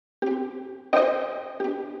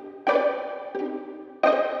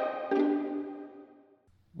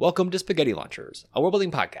Welcome to Spaghetti Launchers, a world-building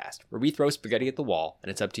podcast where we throw spaghetti at the wall and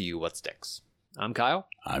it's up to you what sticks. I'm Kyle.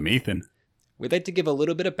 I'm Ethan. We'd like to give a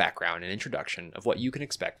little bit of background and introduction of what you can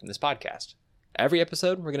expect from this podcast. Every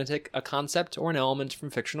episode, we're going to take a concept or an element from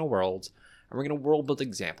fictional worlds, and we're going to world-build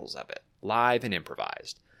examples of it, live and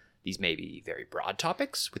improvised. These may be very broad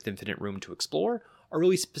topics with infinite room to explore, or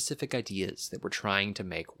really specific ideas that we're trying to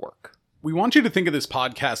make work. We want you to think of this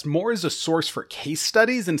podcast more as a source for case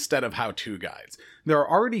studies instead of how-to guides. There are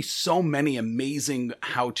already so many amazing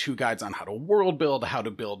how-to guides on how to world build, how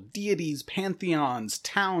to build deities, pantheons,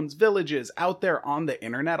 towns, villages out there on the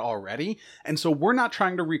internet already, and so we're not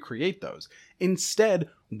trying to recreate those. Instead,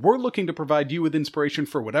 we're looking to provide you with inspiration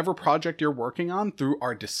for whatever project you're working on through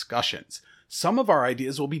our discussions. Some of our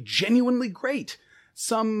ideas will be genuinely great.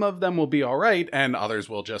 Some of them will be alright, and others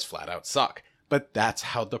will just flat out suck. But that's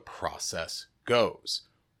how the process goes.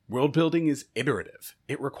 World building is iterative.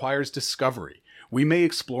 It requires discovery. We may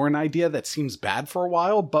explore an idea that seems bad for a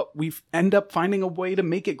while, but we end up finding a way to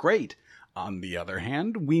make it great. On the other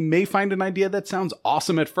hand, we may find an idea that sounds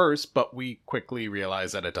awesome at first, but we quickly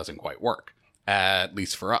realize that it doesn't quite work. At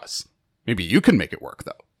least for us. Maybe you can make it work,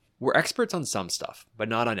 though. We're experts on some stuff, but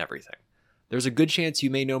not on everything. There's a good chance you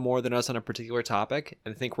may know more than us on a particular topic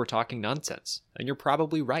and think we're talking nonsense, and you're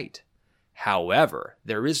probably right. However,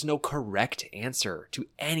 there is no correct answer to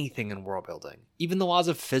anything in world building. Even the laws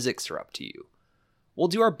of physics are up to you. We'll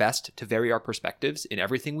do our best to vary our perspectives in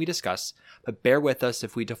everything we discuss, but bear with us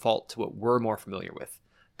if we default to what we're more familiar with.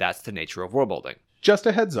 That's the nature of world building. Just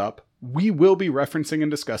a heads up, we will be referencing and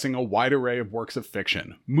discussing a wide array of works of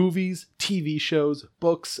fiction. Movies, TV shows,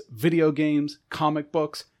 books, video games, comic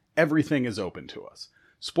books, everything is open to us.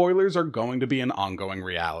 Spoilers are going to be an ongoing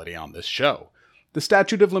reality on this show. The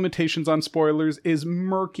statute of limitations on spoilers is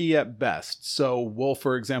murky at best, so we'll,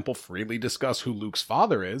 for example, freely discuss who Luke's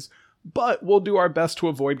father is, but we'll do our best to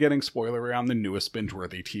avoid getting spoilery on the newest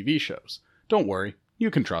binge-worthy TV shows. Don't worry,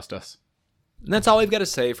 you can trust us. And that's all we've got to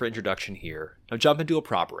say for introduction here. Now jump into a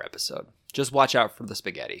proper episode. Just watch out for the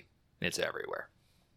spaghetti. It's everywhere.